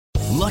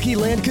Lucky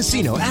Land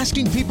Casino,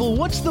 asking people,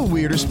 what's the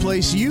weirdest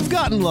place you've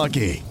gotten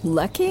lucky?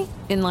 Lucky?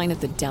 In line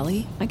at the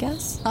deli, I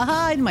guess?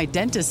 Aha, in my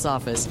dentist's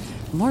office.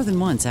 More than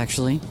once,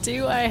 actually.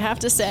 Do I have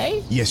to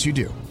say? Yes, you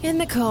do. In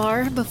the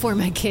car before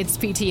my kids'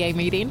 PTA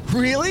meeting.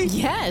 Really?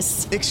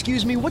 Yes.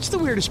 Excuse me, what's the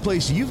weirdest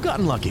place you've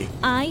gotten lucky?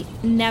 I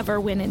never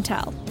win and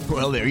tell.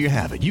 Well, there you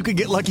have it. You can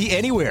get lucky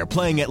anywhere,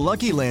 playing at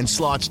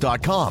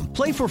LuckyLandSlots.com.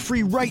 Play for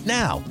free right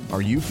now.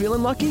 Are you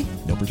feeling lucky?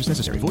 No purchase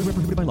necessary. Void where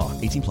prohibited by law.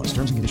 18 plus.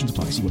 Terms and conditions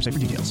apply. See website for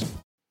details.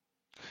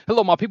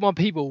 Hello, my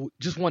people.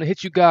 Just want to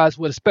hit you guys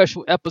with a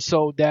special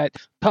episode that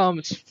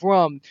comes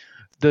from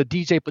the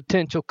DJ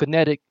Potential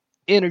Kinetic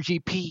Energy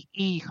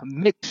PE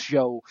Mix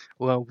Show.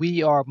 Well,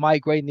 we are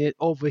migrating it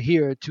over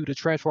here to the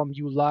Transform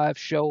You Live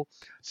show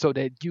so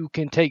that you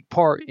can take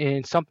part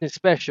in something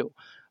special.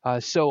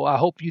 So I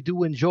hope you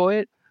do enjoy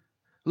it.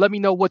 Let me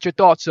know what your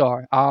thoughts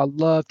are. I'd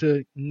love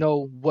to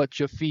know what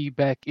your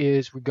feedback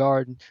is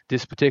regarding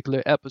this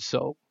particular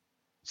episode.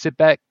 Sit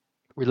back,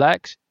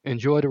 relax,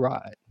 enjoy the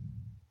ride.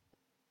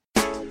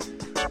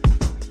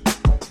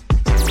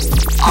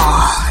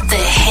 All the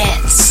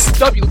hits.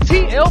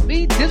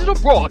 WTLB Digital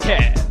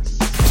Broadcast.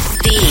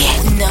 The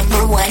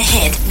 #1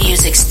 hit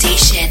music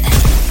station.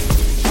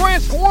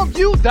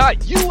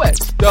 TransformU.us.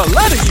 The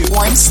letter U.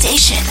 One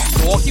station.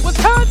 Milwaukee,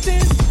 Wisconsin.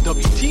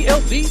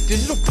 WTLB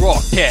Digital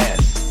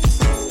Broadcast.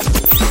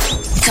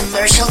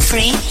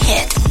 Commercial-free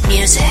hit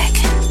music.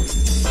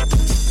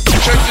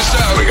 Check this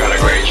out. We got a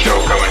great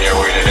show coming your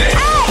way today.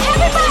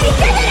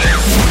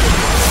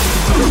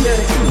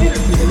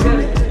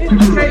 Hey,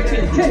 everybody,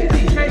 get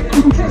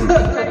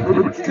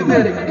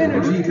Kinetic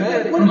energy,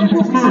 man.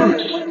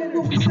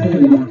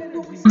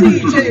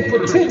 DJ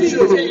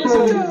Potential.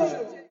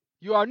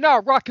 You are now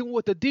rocking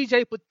with the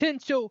DJ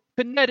Potential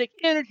Kinetic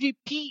Energy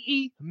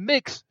PE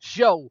Mix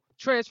Show.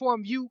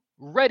 Transform You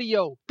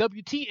Radio.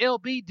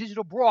 WTLB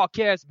Digital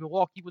Broadcast,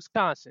 Milwaukee,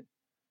 Wisconsin.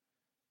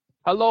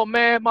 Hello,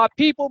 man. My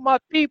people.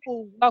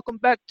 Welcome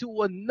back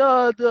to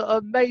another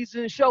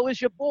amazing show. It's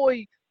your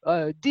boy,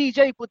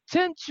 DJ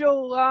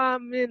Potential.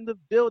 I'm in the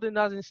building.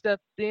 I just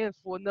stepped in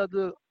for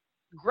another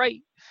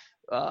great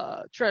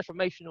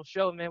transformational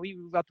show, man. We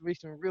about to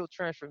reach some real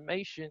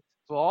transformation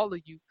for all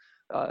of you.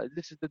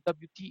 This is the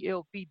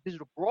WTLB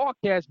Digital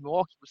Broadcast,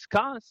 Milwaukee,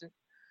 Wisconsin.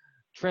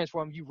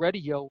 Transform You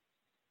Radio.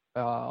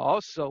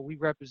 Also, we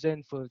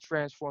represent for the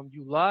Transform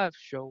You Live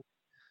show.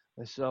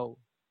 And so,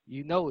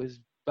 it's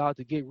about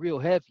to get real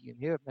heavy in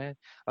here, man.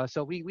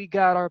 So we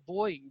got our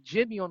boy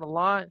Ymmij on the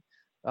line.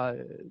 A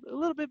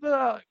little bit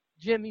about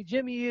Ymmij.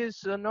 Ymmij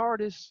is an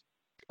artist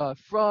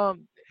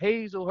from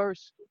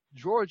Hazelhurst,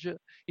 Georgia.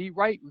 He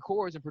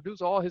records, and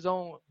produces all his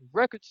own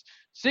records.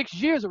 6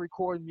 years of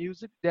recording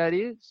music, that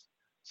is.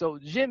 So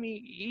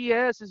Ymmij, he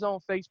has his own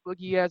Facebook.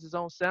 He has his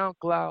own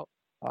SoundCloud.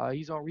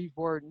 He's on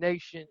Reverb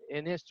Nation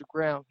and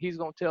Instagram. He's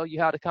going to tell you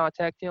how to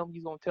contact him.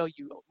 He's going to tell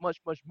you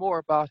much, much more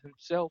about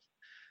himself.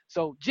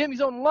 So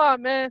Ymmij's on the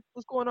line, man.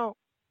 What's going on?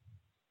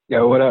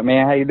 Yo, what up,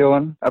 man? How you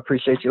doing? I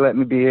appreciate you letting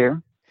me be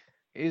here.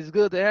 It's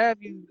good to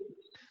have you.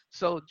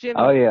 So Ymmij,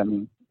 oh yeah,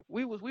 man.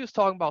 We was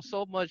talking about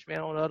so much,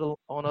 man, on the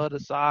other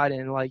side,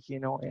 and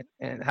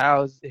and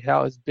how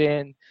it's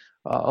been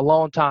a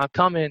long time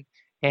coming,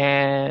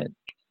 and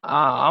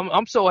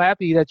I'm so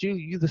happy that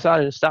you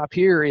decided to stop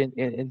here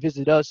and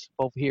visit us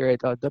over here at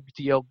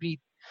WTLB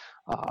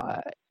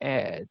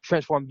and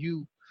Transform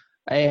You,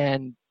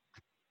 and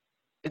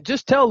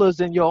just tell us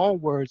in your own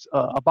words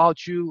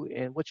about you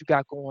and what you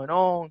got going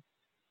on,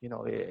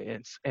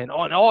 and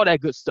on all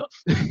that good stuff.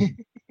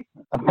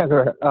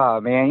 Oh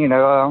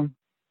man,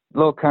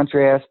 little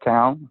country ass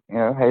town,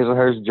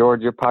 Hazelhurst,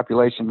 Georgia.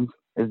 Population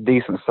is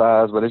decent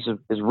size, but it's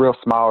real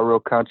small, real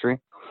country.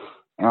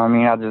 You know what I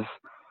mean?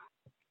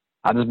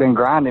 I just been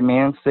grinding,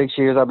 man. 6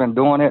 years I've been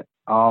doing it,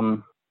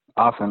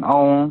 off and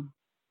on.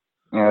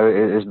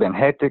 It's been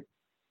hectic.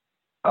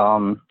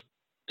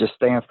 Just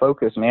staying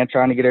focused, man,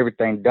 trying to get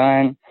everything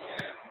done.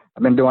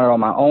 I've been doing it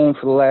on my own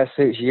for the last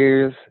 6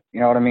 years.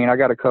 You know what I mean? I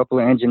got a couple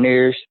of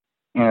engineers.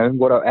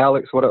 What up,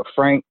 Alex? What up,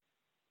 Frank?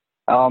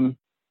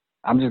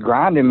 I'm just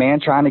grinding, man,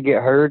 trying to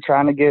get heard,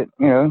 trying to get,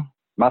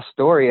 my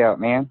story out,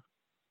 man.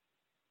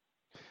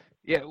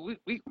 Yeah, we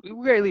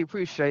really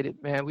appreciate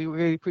it, man. We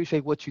really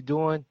appreciate what you're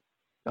doing.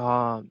 We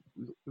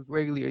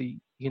regularly,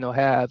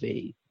 have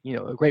a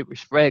great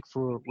respect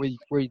for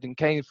where you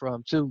came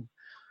from too.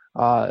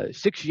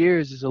 6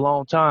 years is a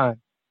long time.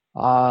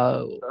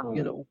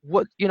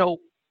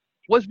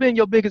 What's been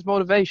your biggest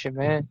motivation,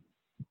 man?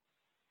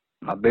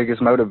 My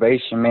biggest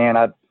motivation, man,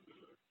 I'd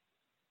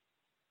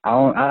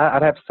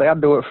have to say I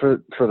do it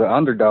for the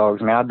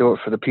underdogs, man. I do it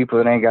for the people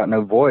that ain't got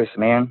no voice,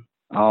 man.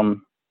 You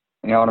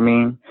know what I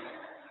mean?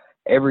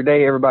 Every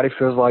day, everybody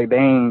feels like they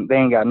ain't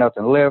got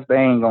nothing left.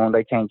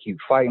 They can't keep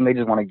fighting. They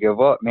just want to give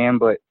up, man.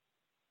 But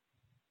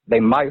they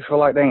might feel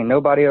like they ain't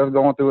nobody else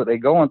going through what they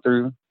going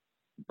through,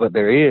 but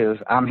there is.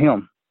 I'm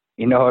him.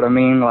 You know what I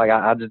mean? Like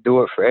I just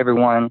do it for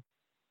everyone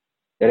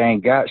that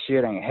ain't got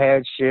shit, ain't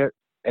had shit.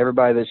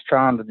 Everybody that's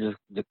trying to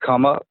just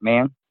come up,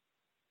 man.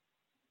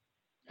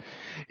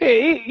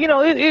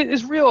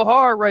 It's real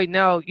hard right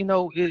now.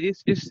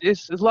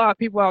 It's a lot of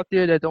people out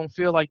there that don't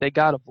feel like they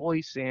got a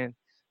voice, and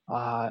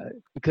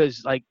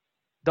because like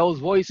those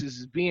voices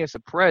is being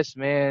suppressed,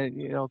 man.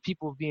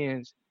 People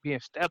being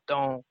stepped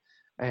on,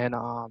 and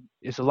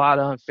it's a lot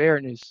of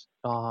unfairness,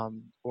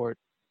 or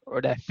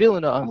that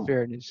feeling of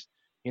unfairness.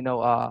 You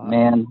know, uh,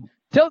 Man,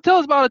 tell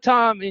us about a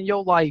time in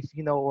your life,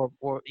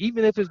 or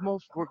even if it's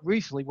most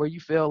recently where you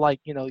feel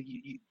like you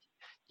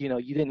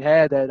didn't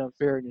have that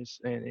unfairness,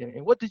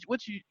 and what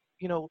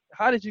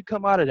how did you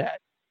come out of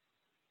that?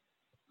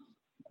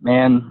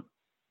 man,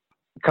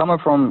 coming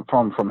from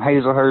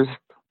Hazelhurst,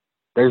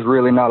 there's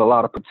really not a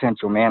lot of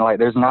potential, man. Like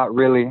there's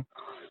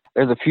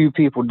a few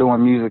people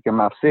doing music in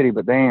my city,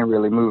 but they ain't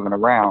really moving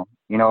around.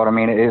 You know what I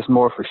mean? It's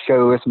more for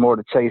show. It's more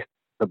to chase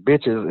the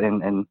bitches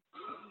and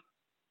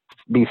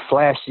be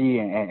flashy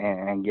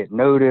and get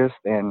noticed,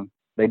 and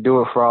they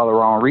do it for all the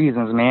wrong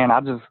reasons, man.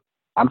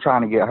 I'm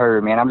trying to get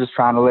heard, man. I'm just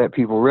trying to let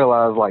people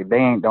realize like they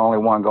ain't the only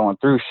one going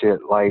through shit.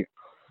 Like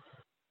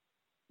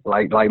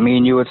me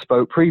and you had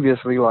spoke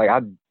previously, like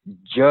I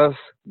just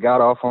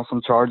got off on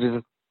some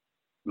charges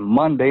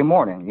Monday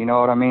morning, you know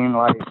what I mean?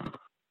 Like,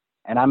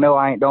 and I know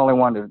I ain't the only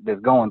one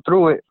that's going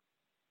through it,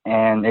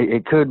 and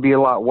it could be a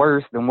lot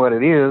worse than what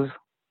it is.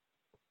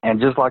 And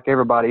just like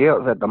everybody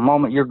else, at the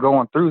moment you're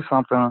going through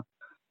something,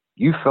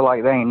 you feel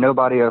like there ain't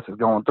nobody else is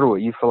going through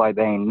it. You feel like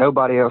there ain't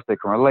nobody else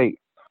that can relate.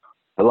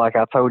 But like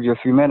I told you a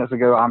few minutes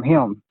ago, I'm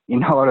him. You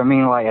know what I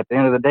mean? Like at the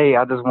end of the day,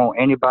 I just want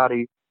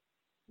anybody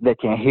that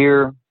can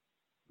hear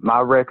my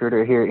record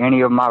or hear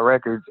any of my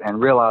records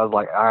and realize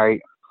like, all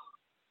right,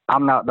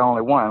 I'm not the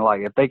only one.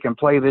 Like if they can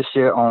play this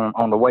shit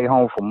on the way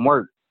home from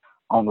work,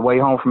 on the way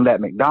home from that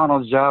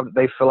McDonald's job that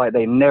they feel like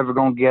they never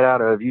gonna get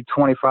out of. You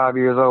 25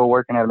 years old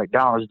working at a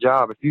McDonald's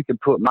job, if you can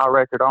put my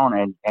record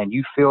on and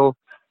you feel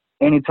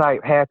any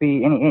type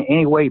happy,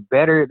 any way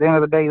better at the end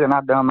of the day, then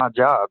I've done my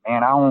job.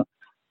 And I don't,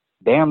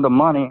 damn the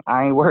money.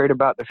 I ain't worried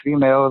about the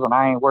females and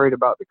I ain't worried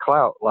about the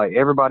clout. Like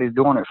everybody's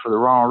doing it for the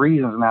wrong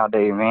reasons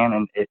nowadays, man.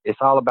 And it's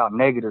all about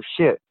negative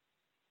shit.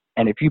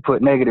 And if you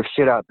put negative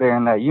shit out there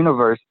in that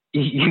universe,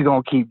 you're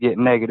going to keep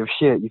getting negative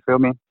shit. You feel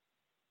me?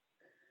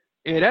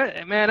 Yeah,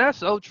 that's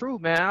so true,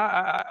 man.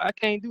 I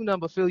can't do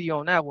nothing but feel you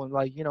on that one.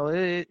 Like,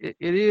 it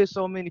is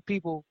so many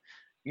people,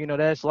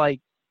 that's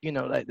like,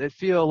 like they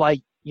feel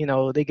like,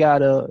 they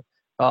gotta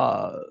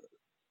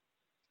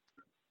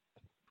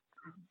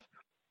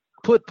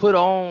put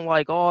on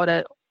like all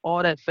that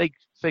fake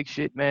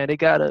shit, man. They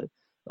gotta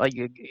like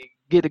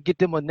get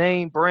them a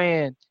name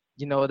brand,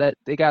 that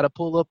they gotta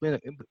pull up in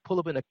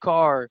a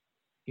car,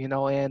 and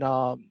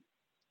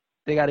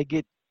they gotta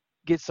get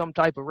some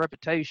type of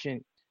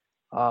reputation.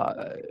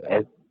 Uh,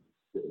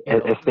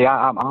 See,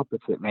 I'm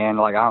opposite, man.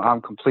 Like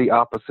I'm complete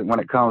opposite when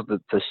it comes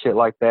to shit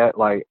like that.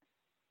 Like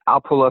I'll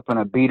pull up in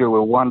a beater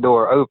with one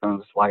door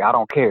opens. Like I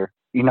don't care.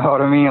 You know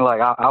what I mean? Like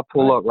I'll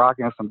pull up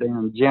rocking some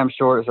damn gym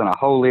shorts and a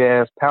holy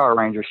ass Power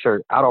Ranger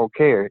shirt. I don't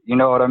care. You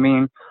know what I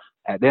mean?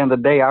 At the end of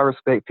the day, I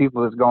respect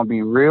people that's gonna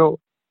be real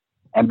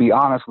and be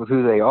honest with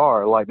who they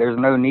are. Like there's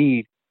no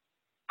need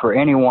for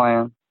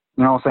anyone,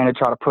 you know what I'm saying, to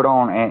try to put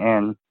on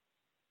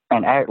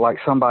and act like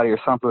somebody or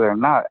something they're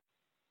not.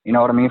 You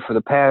know what I mean? For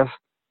the past,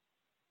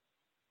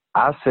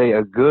 I say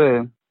a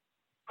good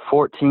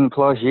 14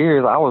 plus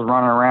years, I was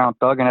running around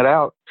thugging it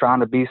out, trying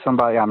to be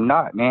somebody I'm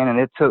not, man. And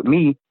it took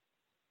me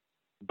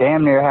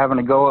damn near having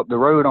to go up the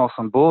road on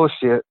some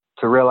bullshit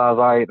to realize,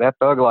 all right, that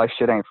thug life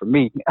shit ain't for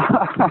me.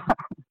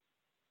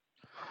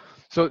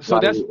 So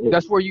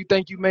that's where you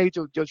think you made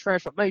your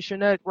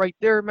transformation at right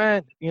there,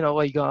 man.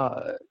 Like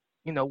going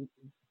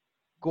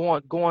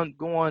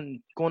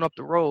up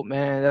the road,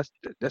 man.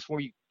 That's where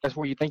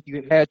you think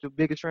you had your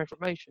biggest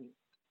transformation.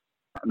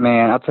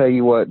 Man, I tell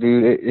you what,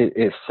 dude,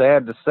 it's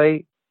sad to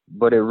say,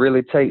 but it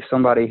really takes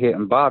somebody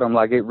hitting bottom.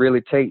 Like it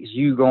really takes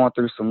you going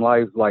through some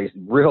life, like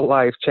real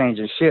life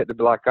changing shit to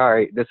be like, all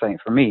right, this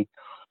ain't for me.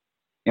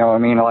 You know what I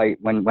mean? Like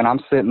when I'm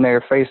sitting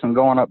there facing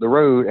going up the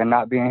road and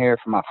not being here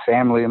for my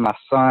family and my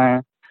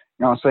son,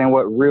 you know what I'm saying?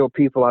 What real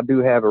people I do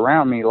have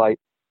around me, like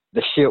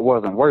the shit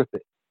wasn't worth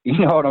it. You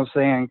know what I'm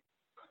saying?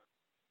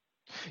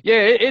 Yeah,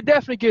 it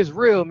definitely gets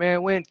real,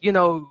 man. When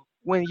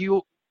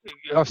you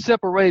are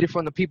separated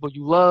from the people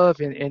you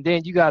love, and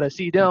then you gotta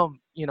see them,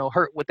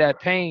 hurt with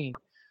that pain,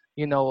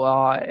 and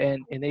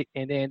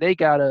then they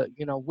gotta,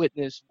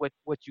 witness what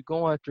you're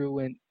going through,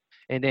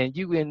 and then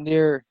you in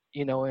there,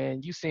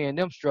 and you seeing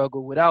them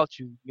struggle without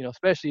you,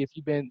 especially if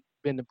you've been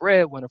the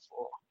breadwinner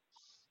for,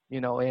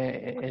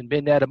 and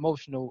been that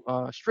emotional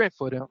strength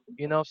for them.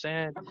 You know what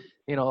I'm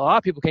saying? A lot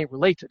of people can't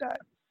relate to that.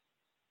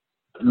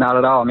 Not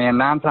at all, man.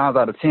 9 times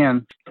out of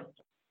 10,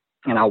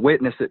 and I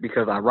witnessed it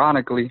because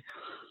ironically,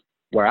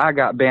 where I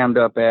got bammed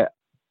up at,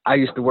 I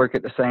used to work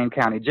at the same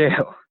county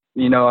jail.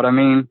 You know what I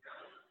mean?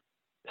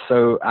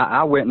 So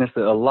I witnessed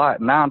it a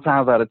lot. 9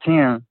 times out of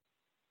 10,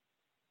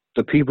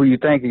 the people you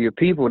think are your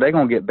people, they're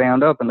going to get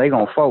bammed up and they're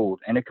going to fold.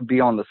 And it could be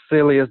on the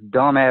silliest,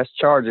 dumbass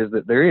charges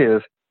that there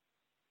is,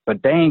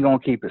 but they ain't going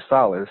to keep it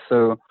solid.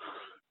 So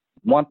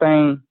one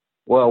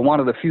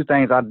of the few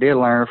things I did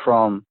learn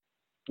from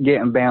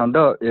getting bound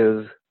up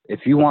is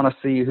if you want to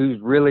see who's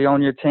really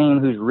on your team,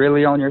 who's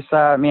really on your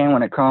side, man,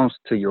 when it comes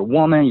to your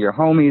woman, your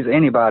homies,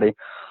 anybody,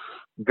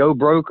 go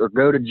broke or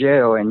go to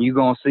jail, and you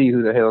going to see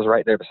who the hell's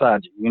right there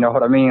beside you. You know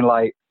what I mean?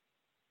 Like,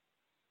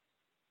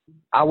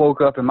 I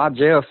woke up in my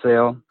jail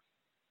cell,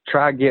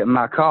 tried getting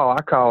my call.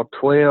 I called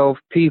 12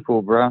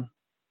 people, bro.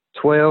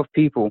 12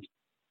 people,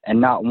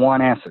 and not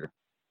one answer.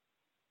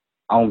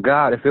 On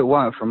God, if it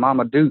wasn't for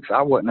Mama Dukes,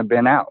 I wouldn't have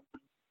been out.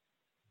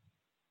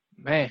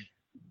 Man.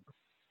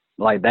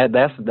 Like,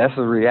 that's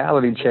a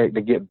reality check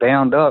to get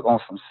bound up on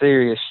some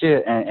serious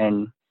shit,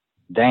 and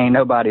there ain't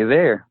nobody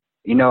there.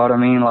 You know what I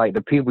mean? Like,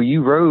 the people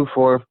you rode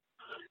for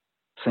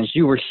since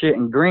you were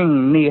shitting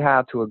green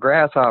knee-high to a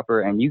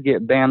grasshopper, and you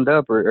get bammed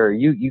up or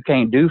you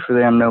can't do for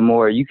them no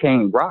more, you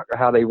can't rock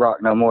how they rock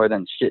no more,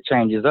 then shit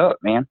changes up,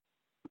 man.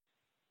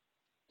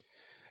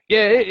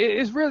 Yeah,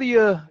 it's really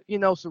a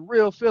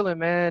surreal feeling,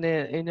 man,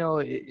 and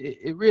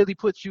it really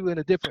puts you in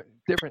a different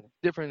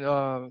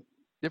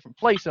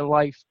place in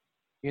life,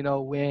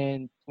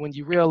 when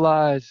you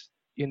realize,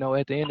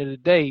 at the end of the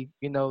day,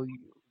 the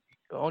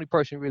only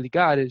person really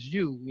God is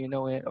you,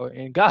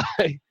 and God,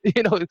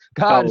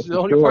 God is the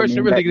only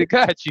person really that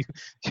got you.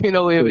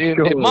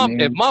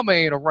 If mama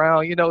ain't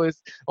around, it's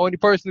the only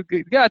person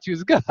who got you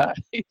is God.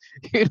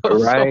 Right?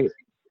 So,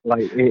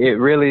 like it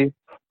really,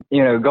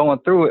 going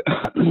through it.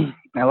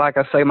 And like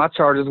I say, my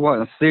charges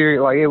wasn't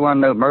serious. Like, it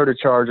wasn't no murder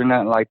charge or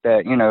nothing like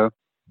that,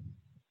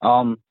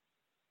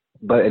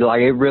 But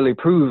it really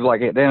proves,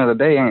 like, at the end of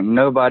the day, ain't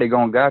nobody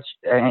gonna got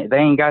you. They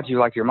ain't got you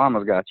like your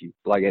mama's got you.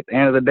 Like, at the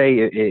end of the day,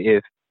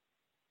 if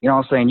you know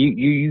what I'm saying,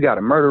 you got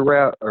a murder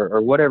rap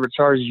or whatever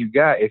charges you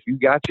got, if you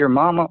got your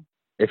mama,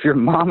 if your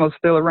mama's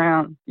still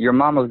around, your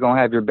mama's gonna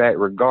have your back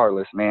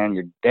regardless, man.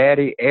 Your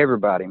daddy,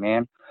 everybody,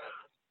 man.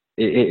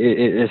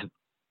 It's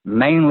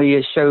mainly,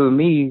 it showed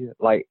me,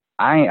 like,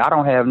 I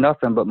don't have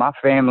nothing but my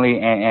family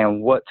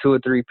and what 2 or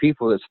 3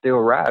 people that's still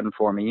riding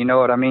for me. You know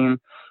what I mean?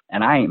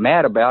 And I ain't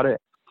mad about it.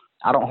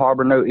 I don't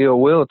harbor no ill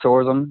will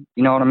towards them.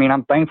 You know what I mean?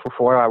 I'm thankful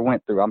for what I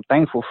went through. I'm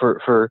thankful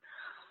for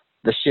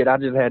the shit I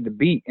just had to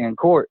beat in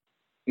court.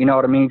 You know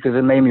what I mean? Because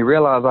it made me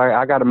realize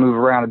I got to move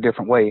around a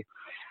different way.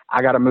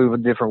 I got to move a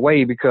different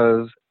way,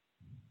 because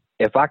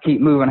if I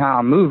keep moving how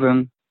I'm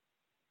moving,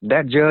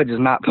 that judge is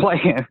not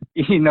playing.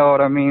 You know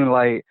what I mean?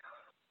 Like,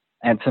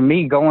 and to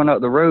me, going up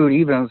the road,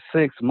 even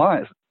 6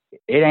 months,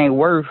 it ain't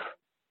worth,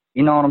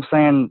 you know what I'm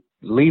saying,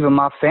 leaving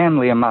my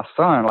family and my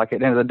son. Like,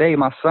 at the end of the day,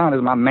 my son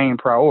is my main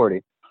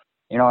priority.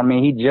 You know what I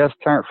mean? He just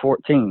turned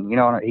 14. You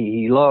know,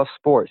 he loves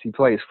sports. He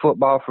plays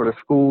football for the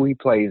school. He's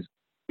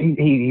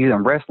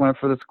in wrestling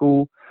for the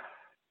school.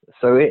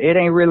 So it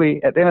ain't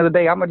really, at the end of the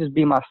day, I'm going to just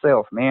be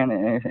myself, man.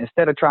 And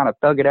instead of trying to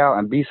thug it out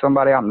and be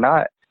somebody I'm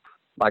not,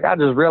 like, I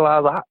just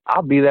realized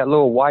I'll be that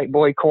little white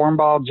boy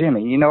cornball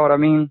Jimmy. You know what I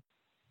mean?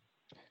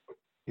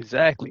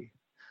 Exactly.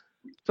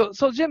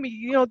 So Jimmy,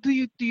 do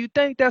you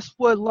think that's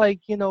what, like,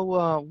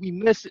 we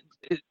miss?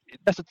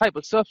 That's the type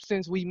of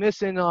substance we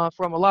missing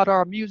from a lot of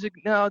our music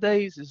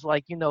nowadays. Is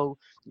like,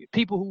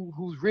 people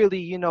who's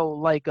really,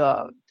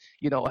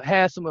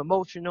 has some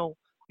emotional,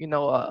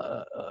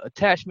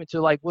 attachment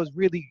to, like, what's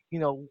really,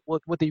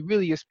 what they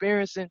really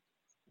experiencing,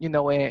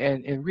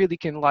 and really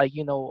can, like,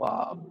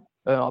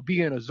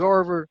 be an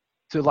observer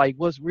to, like,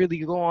 what's really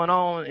going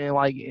on, and,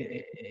 like,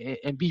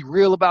 and be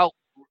real about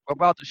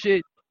the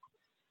shit.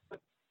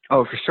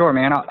 Oh, for sure,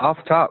 man. Off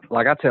the top,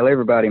 like, I tell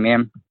everybody,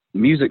 man,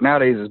 music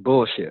nowadays is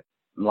bullshit.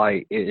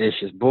 Like, it's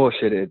just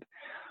bullshit.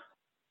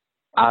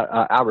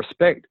 I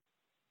respect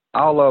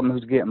all of them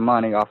who's getting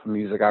money off of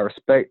music. I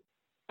respect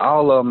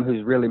all of them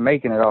who's really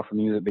making it off of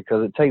music,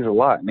 because it takes a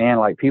lot, man.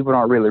 Like, people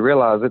don't really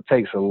realize it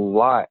takes a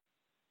lot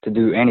to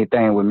do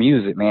anything with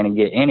music, man, and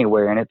get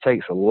anywhere. And it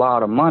takes a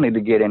lot of money to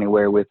get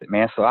anywhere with it,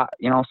 man. So,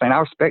 you know what I'm saying? I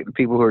respect the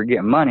people who are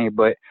getting money,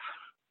 but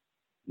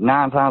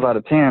 9 times out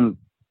of 10,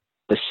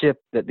 the shit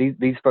that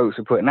these folks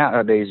are putting out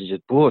nowadays is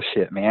just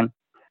bullshit, man.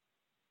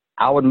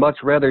 I would much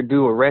rather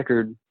do a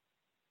record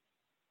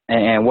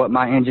and what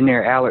my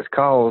engineer Alex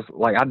calls,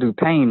 like, I do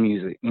pain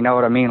music. You know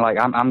what I mean? Like,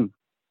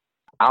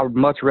 I would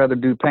much rather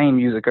do pain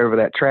music over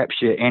that trap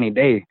shit any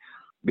day,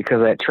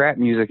 because that trap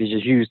music is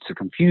just used to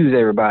confuse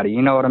everybody.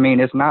 You know what I mean?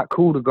 It's not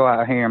cool to go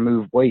out here and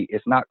move weight.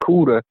 It's not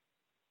cool to, you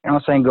know what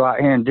I'm saying, go out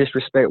here and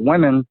disrespect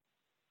women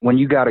when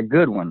you got a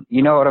good one.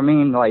 You know what I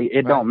mean? Like,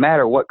 it don't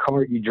matter what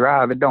car you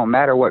drive. It don't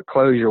matter what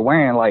clothes you're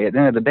wearing. Like, at the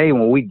end of the day,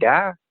 when we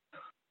die,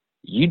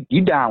 you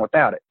dying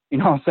without it. You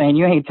know what I'm saying?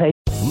 You ain't taking.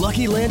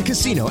 Lucky Land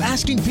Casino,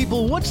 asking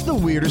people, what's the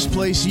weirdest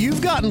place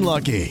you've gotten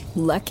lucky?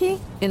 Lucky?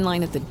 In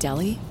line at the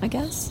deli, I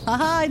guess?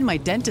 Aha, in my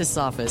dentist's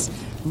office.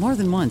 More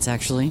than once,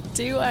 actually.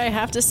 Do I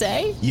have to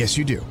say? Yes,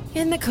 you do.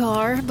 In the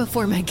car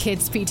before my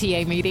kids'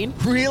 PTA meeting.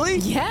 Really?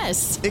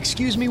 Yes.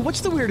 Excuse me,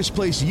 what's the weirdest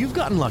place you've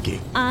gotten lucky?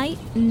 I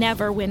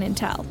never win and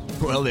tell.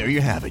 Well, there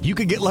you have it. You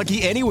can get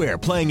lucky anywhere,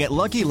 playing at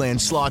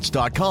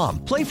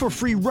LuckyLandSlots.com. Play for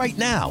free right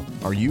now.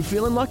 Are you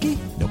feeling lucky?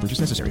 No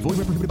purchase necessary. Void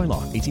where prohibited by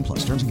law.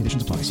 18+. Terms and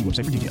conditions apply. See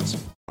website for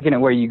details.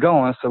 Where you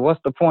going? So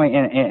what's the point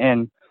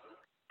in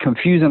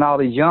confusing all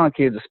these young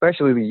kids,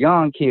 especially the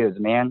young kids,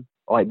 man?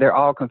 Like, they're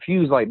all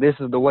confused. Like, this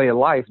is the way of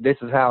life. This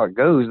is how it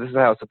goes. This is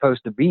how it's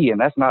supposed to be.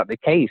 And that's not the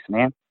case,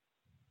 man.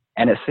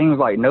 And it seems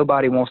like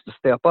nobody wants to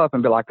step up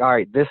and be like, all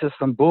right, this is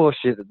some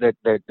bullshit that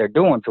they're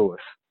doing to us.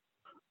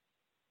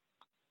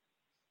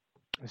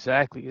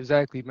 Exactly,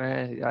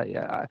 man.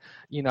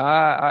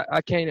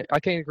 I can't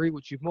agree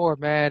with you more,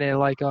 man. And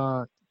like,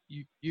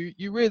 you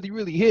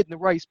really hitting the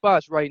right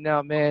spots right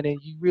now, man. And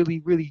you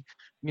really,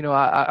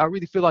 I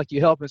really feel like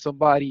you're helping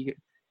somebody,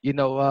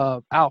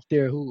 out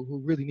there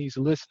who really needs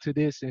to listen to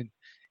this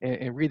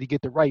and really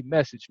get the right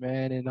message,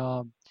 man. And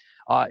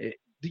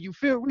do you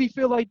really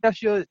feel like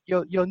that's your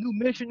new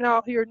mission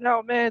out here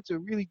now, man, to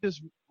really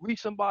just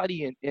reach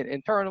somebody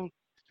and turn them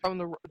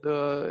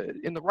the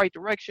in the right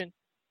direction?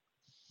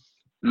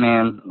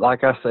 Man,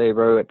 like I say,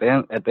 bro, at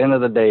the end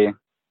of the day,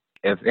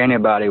 if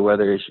anybody,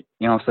 whether it's,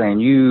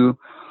 you,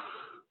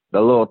 the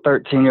little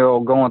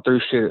 13-year-old going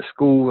through shit at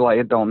school, like,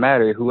 it don't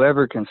matter.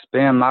 Whoever can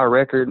spin my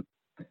record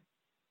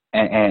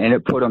and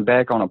it put them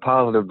back on a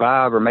positive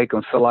vibe or make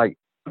them feel like,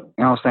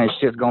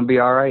 shit's going to be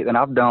all right, then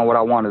I've done what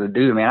I wanted to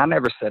do, man. I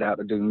never set out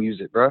to do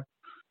music, bro.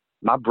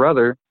 My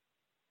brother,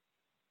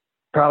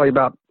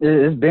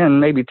 it's been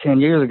maybe 10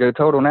 years ago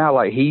total now,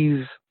 like,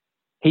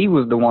 he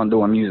was the one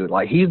doing music.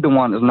 Like, he's the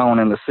one that's known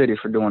in the city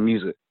for doing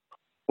music.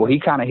 Well, he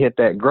kind of hit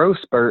that growth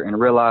spurt and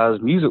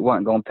realized music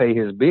wasn't going to pay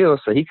his bills.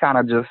 So he kind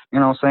of just,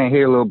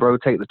 here, little bro,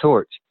 take the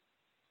torch.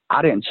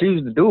 I didn't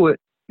choose to do it.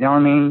 You know what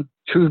I mean?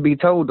 Truth be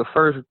told, the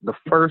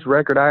first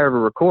record I ever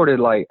recorded,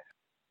 like,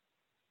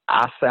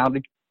 I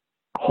sounded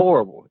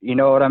horrible. You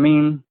know what I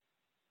mean?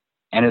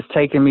 And it's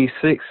taken me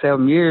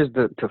 6-7 years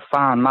to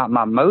find my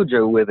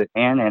mojo with it,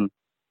 man. And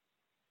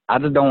I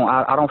just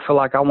don't feel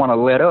like I want to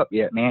let up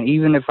yet, man.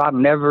 Even if I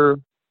never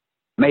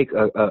make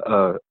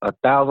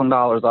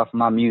 $1,000 off of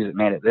my music,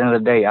 man, at the end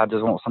of the day, I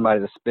just want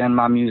somebody to spin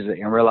my music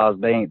and realize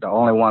they ain't the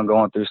only one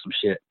going through some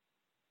shit.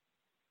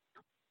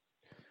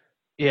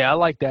 Yeah, I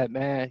like that,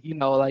 man.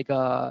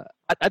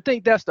 I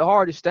think that's the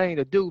hardest thing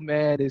to do,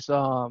 man, is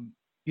not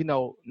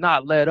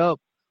let up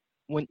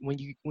when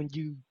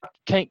you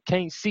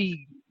can't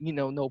see,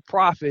 no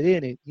profit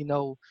in it.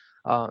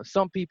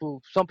 Some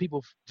people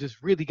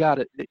just really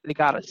gotta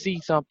see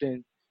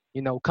something,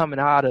 coming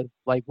out of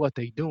like what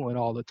they doing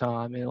all the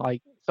time, and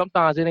like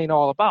sometimes it ain't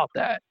all about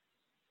that.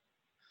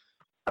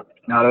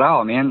 Not at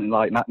all, man.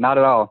 Like not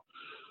at all.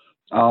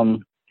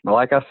 But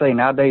like I say,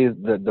 nowadays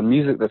the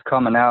music that's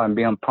coming out and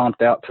being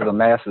pumped out to the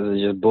masses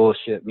is just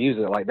bullshit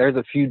music. Like, there's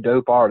a few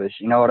dope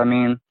artists, you know what I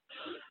mean?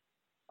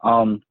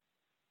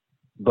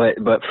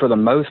 But for the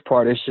most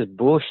part, it's just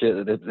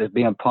bullshit that's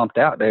being pumped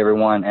out to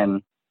everyone.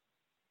 And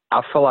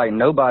I feel like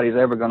nobody's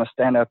ever going to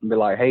stand up and be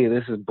like, hey,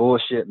 this is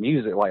bullshit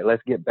music. Like,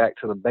 let's get back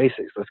to the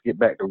basics. Let's get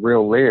back to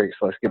real lyrics.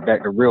 Let's get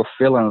back to real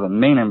feelings and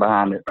meaning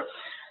behind it.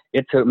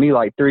 It took me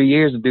like 3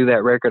 years to do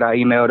that record I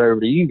emailed over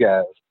to you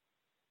guys.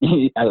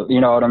 You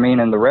know what I mean?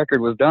 And the record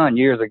was done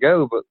years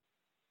ago. But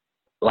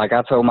like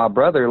I told my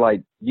brother,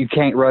 like, you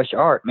can't rush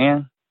art,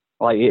 man.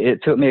 Like,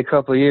 it took me a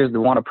couple of years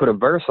to want to put a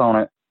verse on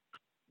it.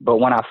 But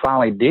when I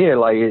finally did,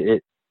 like,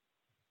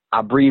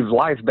 I breathed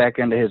life back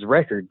into his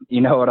record.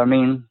 You know what I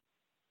mean?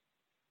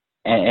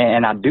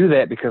 And I do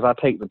that because I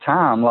take the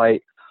time.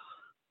 Like,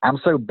 I'm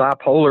so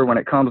bipolar when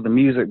it comes to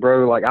music,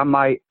 bro. Like, I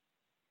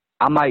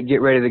might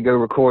get ready to go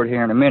record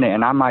here in a minute,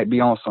 and I might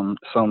be on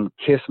some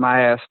kiss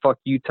my ass, fuck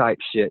you type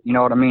shit. You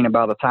know what I mean? And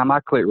by the time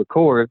I click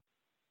record,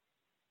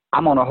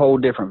 I'm on a whole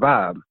different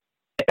vibe.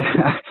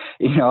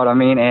 You know what I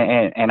mean?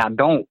 And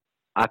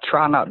I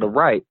try not to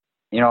write.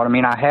 You know what I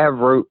mean? I have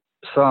wrote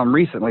some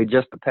recently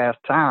just to pass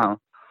time,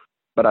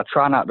 but I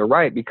try not to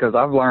write because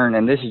I've learned,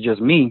 and this is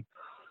just me,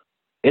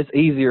 it's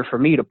easier for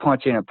me to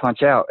punch in and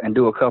punch out and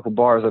do a couple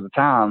bars at a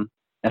time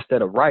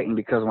instead of writing,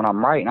 because when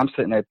I'm writing, I'm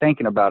sitting there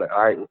thinking about it.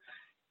 All right,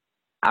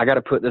 I got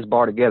to put this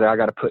bar together. I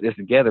got to put this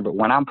together. But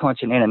when I'm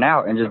punching in and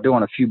out and just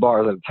doing a few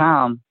bars at a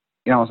time,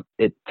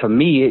 to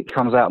me, it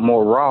comes out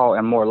more raw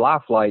and more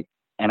lifelike,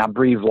 and I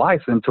breathe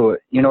life into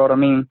it. You know what I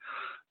mean?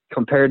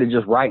 Compared to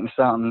just writing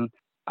something,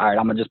 all right,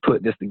 I'm going to just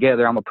put this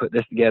together. I'm going to put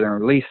this together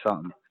and release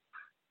something.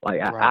 Like,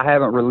 right. I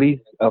haven't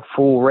released a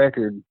full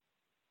record,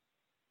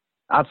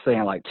 I'd say,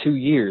 in like 2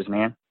 years,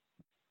 man.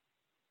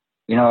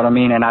 You know what I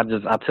mean? And I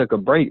took a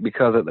break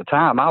because at the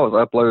time I was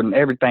uploading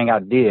everything I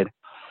did.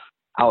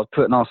 I was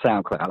putting on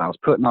SoundCloud. I was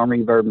putting on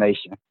Reverb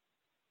Nation.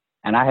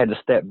 And I had to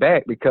step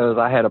back because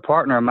I had a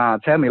partner of mine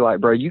tell me, like,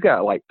 bro, you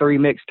got like 3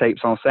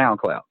 mixtapes on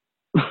SoundCloud.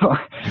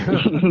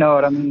 You know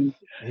what I mean?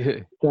 Yeah.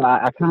 So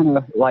I kind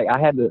of like, I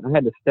had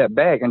to step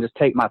back and just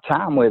take my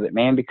time with it,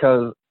 man,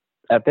 because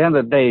at the end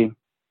of the day,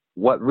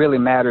 what really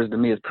matters to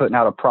me is putting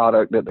out a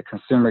product that the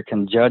consumer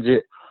can judge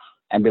it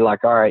and be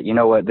like, all right, you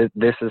know what,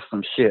 this is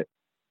some shit.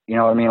 You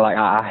know what I mean? Like,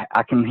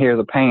 I can hear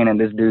the pain in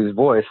this dude's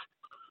voice.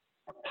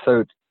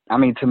 So, I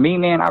mean, to me,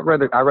 man, I'd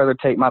rather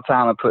take my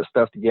time and put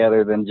stuff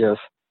together than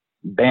just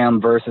bam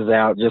verses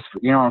out, just,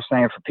 you know what I'm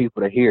saying, for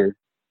people to hear.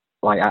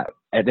 Like, at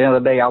the end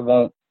of the day, I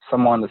want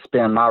someone to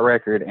spin my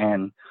record,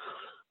 and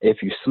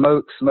if you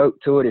smoke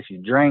to it, if you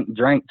drink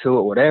to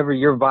it, whatever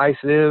your vice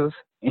is,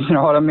 you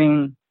know what I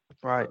mean?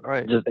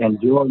 Right. Just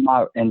enjoy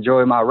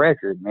my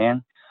record,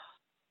 man.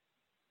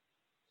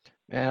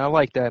 Man, I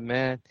like that,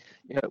 man.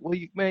 Yeah, well,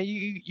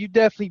 you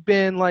definitely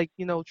been like,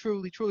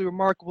 truly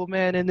remarkable,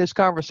 man, in this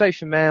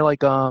conversation, man.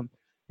 Like, and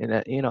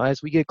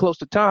as we get close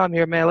to time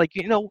here, man, like,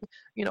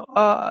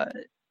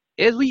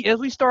 as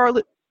we start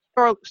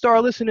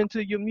listening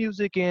to your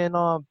music and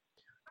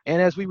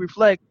as we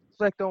reflect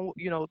on,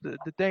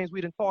 the things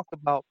we done talked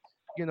about,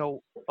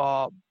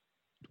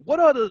 what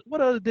other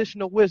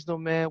additional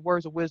wisdom, man,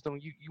 words of wisdom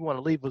you want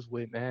to leave us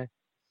with, man?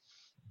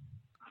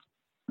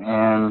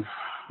 And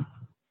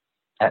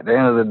at the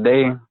end of the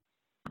day,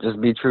 just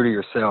be true to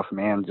yourself,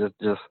 man.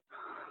 Just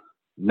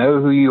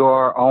know who you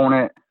are, own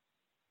it,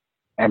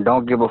 and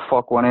don't give a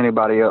fuck what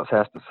anybody else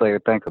has to say or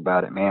think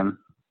about it, man.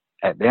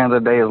 At the end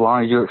of the day, as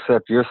long as you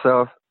accept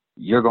yourself,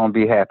 you're going to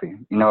be happy.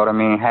 You know what I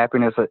mean?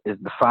 Happiness is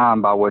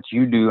defined by what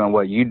you do and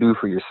what you do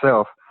for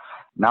yourself,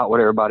 not what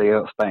everybody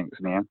else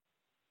thinks, man.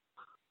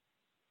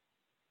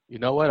 You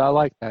know what? I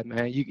like that,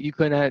 man. You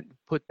couldn't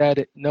put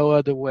that no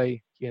other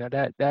way.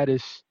 That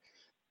is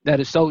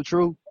so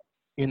true.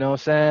 You know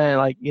what I'm saying?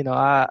 Like,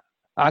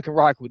 I can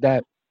rock with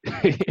that.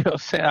 You know what I'm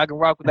saying? I can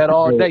rock with that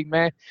all day,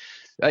 man.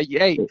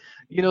 Hey,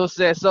 you know what I'm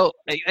saying? So,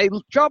 hey,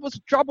 drop us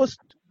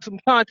some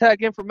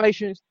contact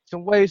information,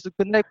 some ways to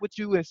connect with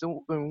you,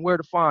 and where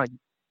to find you.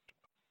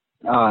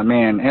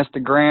 Man,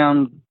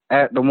 Instagram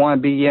at the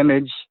 1B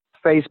Ymmij,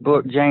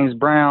 Facebook James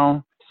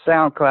Brown,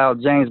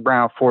 SoundCloud James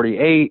Brown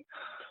 48,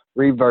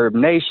 Reverb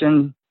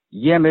Nation,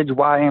 Ymmij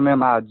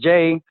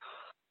YMMIJ.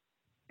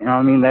 You know what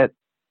I mean?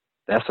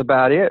 That's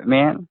about it,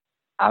 man.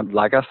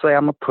 Like I say,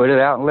 I'm gonna put it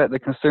out and let the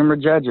consumer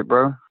judge it,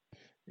 bro.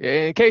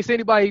 Yeah, in case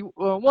anybody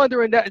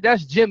wondering,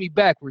 that's Jimmy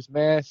backwards,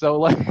 man. So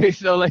like, for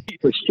sure.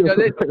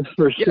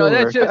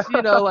 That's just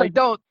like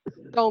don't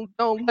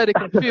let it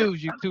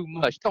confuse you too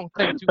much. Don't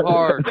think too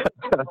hard.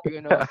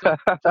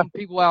 Some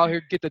people out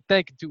here get to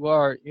thinking too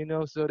hard,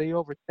 so they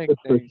overthink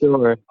things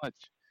too much.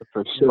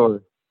 For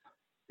sure.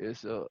 Yeah,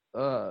 so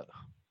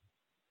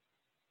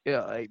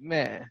like,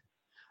 man.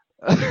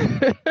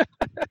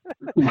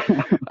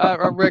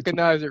 I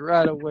recognize it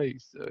right away.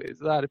 So it's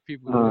a lot of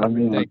people who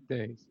overthink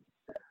things.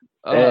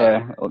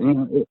 Yeah,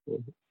 it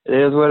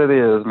is what it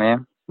is,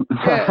 man.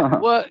 Yeah,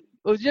 well,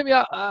 Jimmy,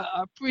 I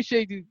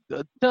appreciate you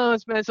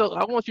tons, man. So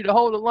I want you to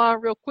hold the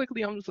line real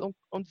quickly. I'm just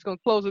gonna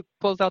close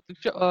out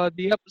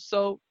the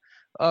episode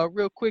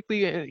real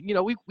quickly, and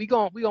we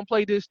gonna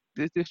play this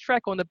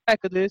track on the back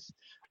of this.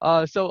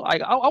 So I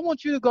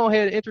want you to go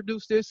ahead and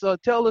introduce this.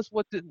 Tell us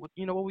what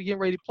we getting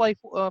ready to play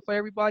for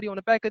everybody on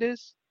the back of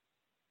this.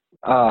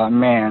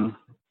 Man,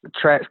 the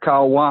track's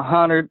called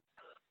 100.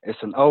 It's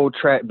an old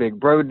track Big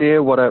Bro did.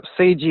 What up,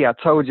 CG? I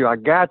told you I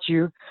got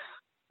you.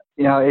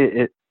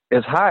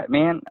 It's hot,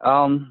 man.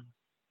 I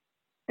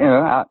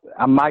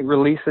might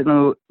release it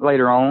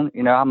later on.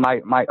 I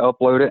might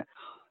upload it.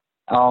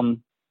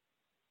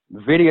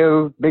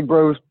 Video, Big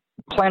Bro's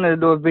planning to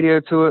do a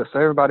video to it, so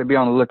everybody be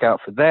on the lookout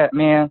for that,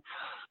 man.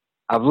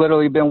 I've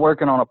literally been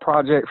working on a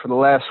project for the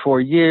last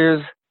 4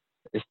 years.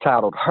 It's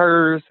titled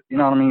Hers. You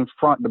know what I mean?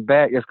 Front to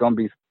back, it's gonna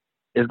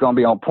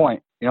be on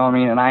point. You know what I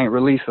mean? And I ain't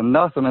releasing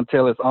nothing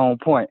until it's on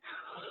point.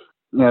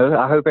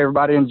 I hope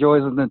everybody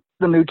enjoys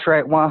the new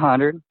track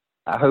 100.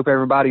 I hope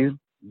everybody's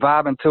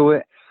vibing to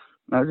it.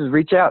 Just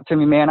reach out to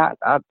me, man.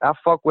 I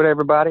fuck with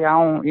everybody. I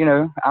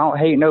don't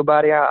hate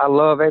nobody. I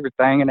love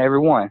everything and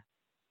everyone.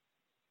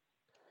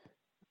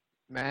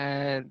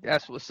 Man,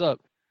 that's what's up.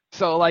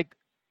 So like,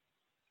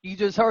 you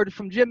just heard it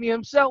from Jimmy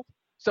himself.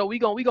 So we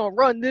gonna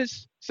run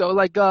this. So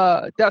like,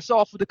 that's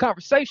all for the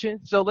conversation.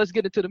 So let's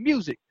get into the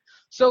music.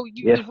 So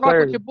you just rock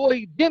with your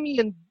boy Ymmij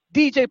and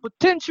DJ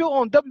Potential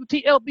on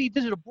WTLB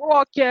Digital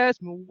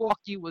Broadcast,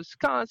 Milwaukee,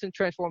 Wisconsin,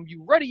 Transform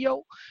You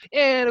Radio.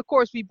 And of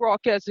course, we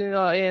broadcasting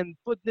and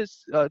put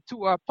this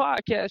to our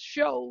podcast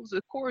shows.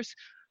 Of course,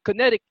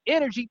 Kinetic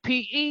Energy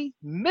PE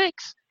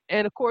Mix,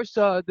 and of course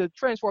the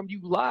Transform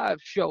You Live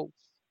show.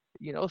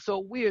 So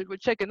we're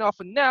checking off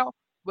for now,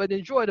 but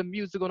enjoy the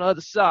music on the other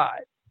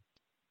side.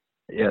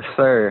 Yes,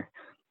 sir.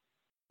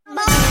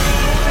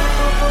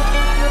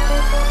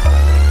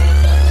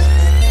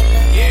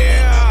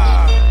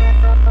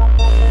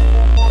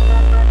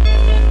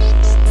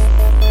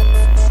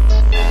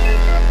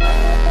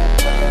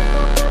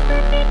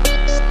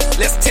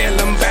 Let's tell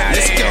them about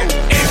it. Go.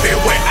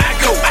 Everywhere I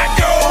go.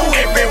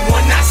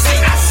 Everyone I see.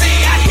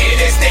 I hear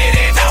this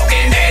steady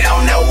talking. They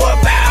don't know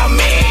about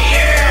me.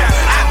 Yeah,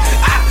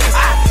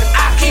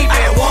 I keep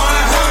it 100.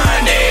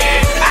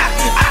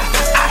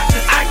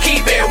 I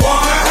keep it 100.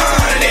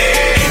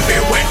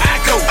 Everywhere I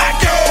go.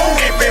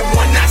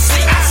 Everyone I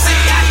see.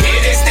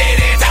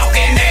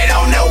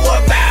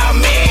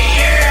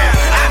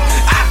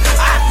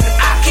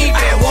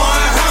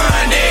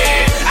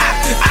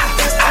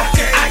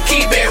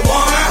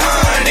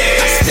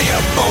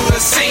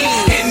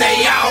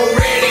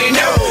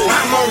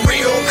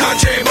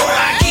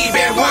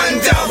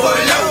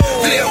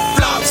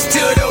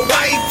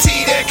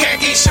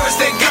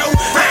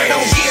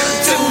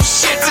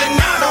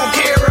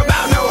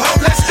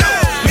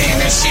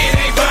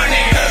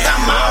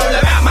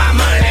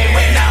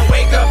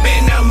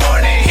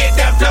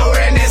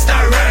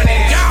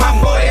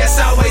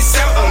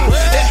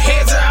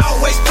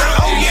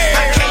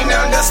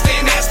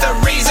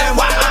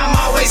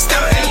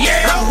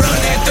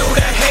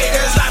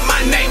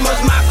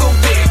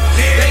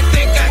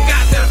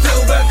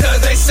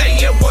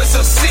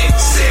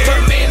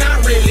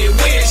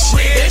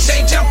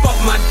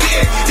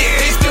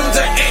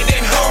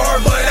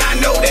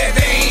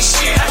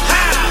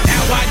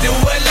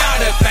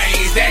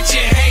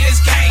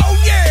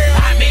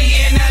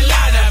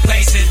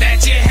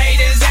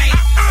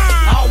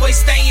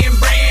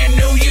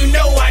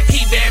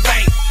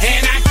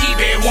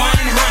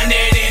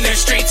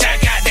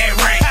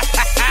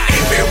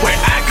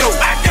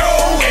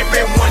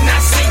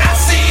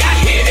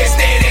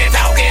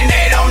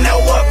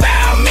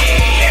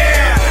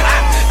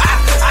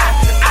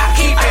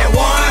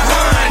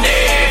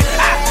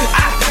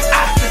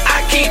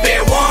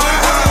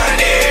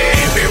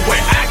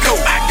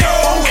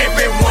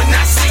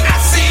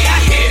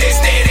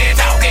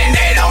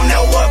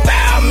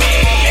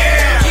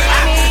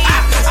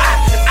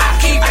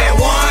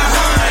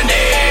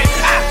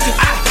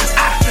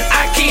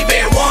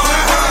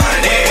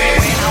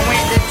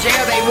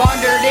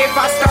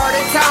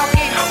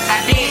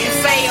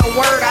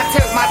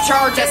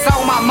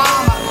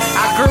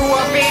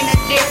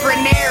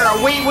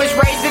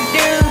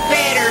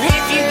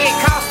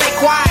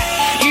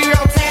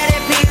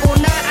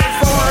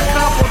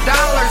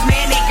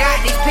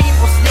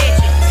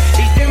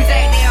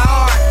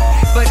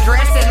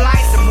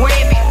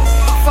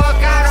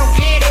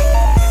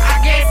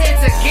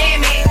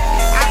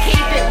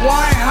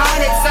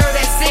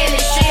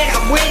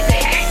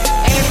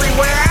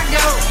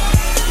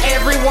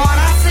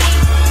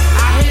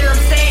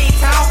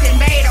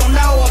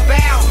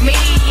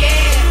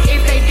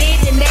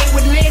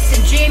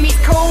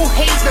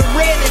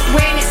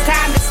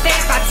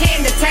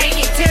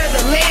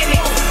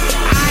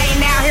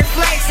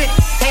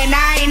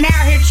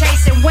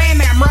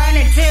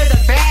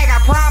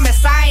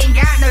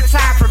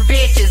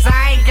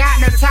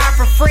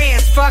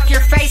 fuck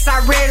your face,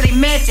 I really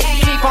meant it.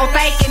 Keep on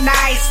thinking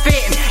I ain't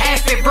spitting.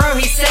 F it, bro,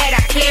 he said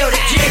I killed it.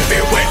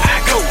 Everywhere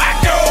I go.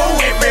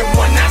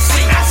 Everyone I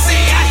see, I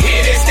hear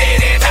this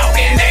steady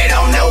talking, they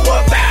don't know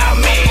about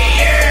me.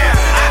 Yeah,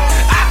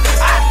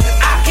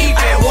 I keep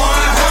it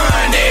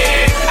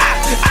 100.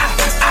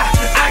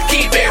 I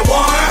keep it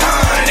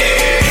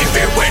 100.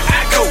 Everywhere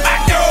I go.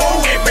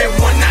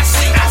 Everyone I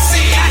see,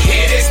 I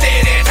hear this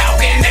steady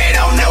talking, they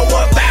don't know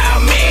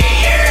about me.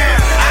 Yeah,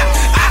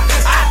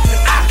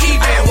 I keep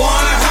it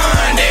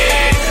 100.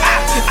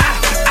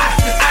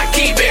 I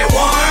keep it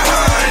 100.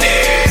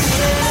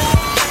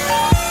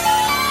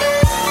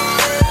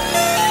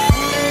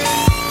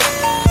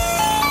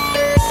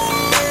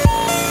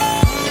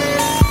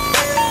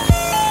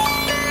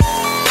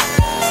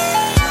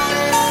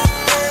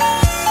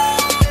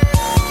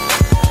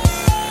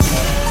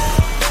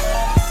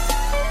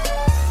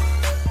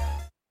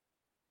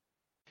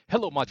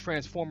 Hello, my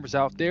Transformers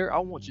out there. I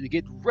want you to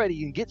get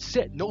ready and get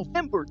set.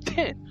 November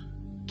 10th.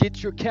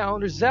 Get your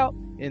calendars out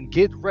and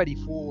get ready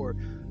for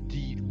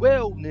the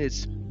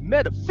Wellness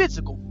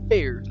Metaphysical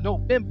Fairs.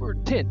 November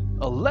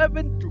 10th,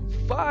 11 through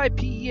 5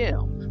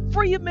 p.m.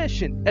 Free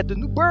admission at the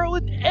New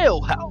Berlin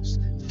Ale House,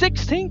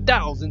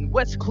 16,000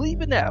 West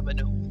Cleveland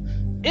Avenue.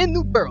 In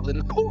New Berlin,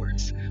 of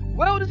course.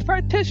 Wellness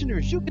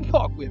practitioners you can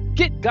talk with.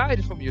 Get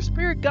guidance from your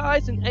spirit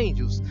guides and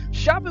angels.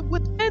 Shopping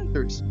with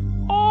vendors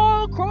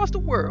all across the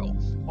world,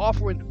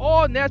 offering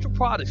all natural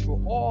products for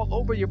all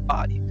over your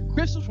body.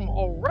 Crystals from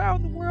all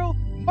around the world,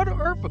 Mother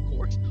Earth, of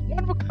course,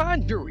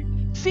 one-of-a-kind jewelry,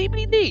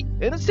 CBD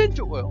and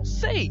essential oil,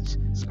 sage,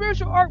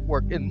 spiritual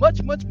artwork, and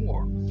much, much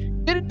more.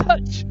 Get in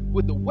touch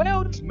with the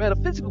Wellness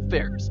Metaphysical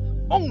Fairs,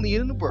 only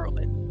in New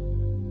Berlin.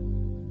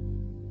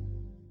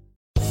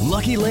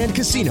 Lucky Land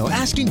Casino,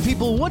 asking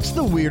people, what's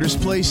the weirdest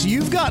place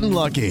you've gotten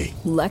lucky?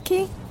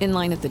 Lucky? In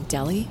line at the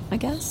deli, I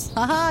guess?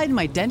 Aha, in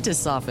my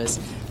dentist's office.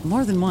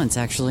 More than once,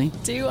 actually.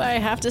 Do I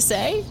have to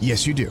say?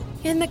 Yes, you do.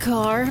 In the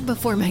car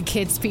before my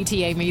kids'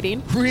 PTA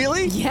meeting.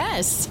 Really?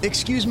 Yes.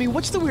 Excuse me,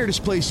 what's the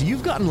weirdest place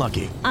you've gotten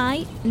lucky?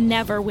 I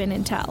never win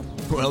and tell.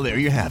 Well, there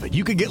you have it.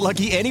 You can get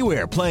lucky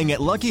anywhere, playing at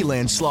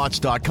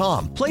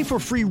LuckyLandSlots.com. Play for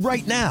free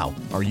right now.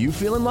 Are you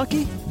feeling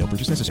lucky? No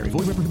purchase necessary. Void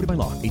where prohibited by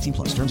law. 18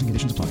 plus. Terms and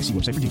conditions apply. See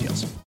website for details.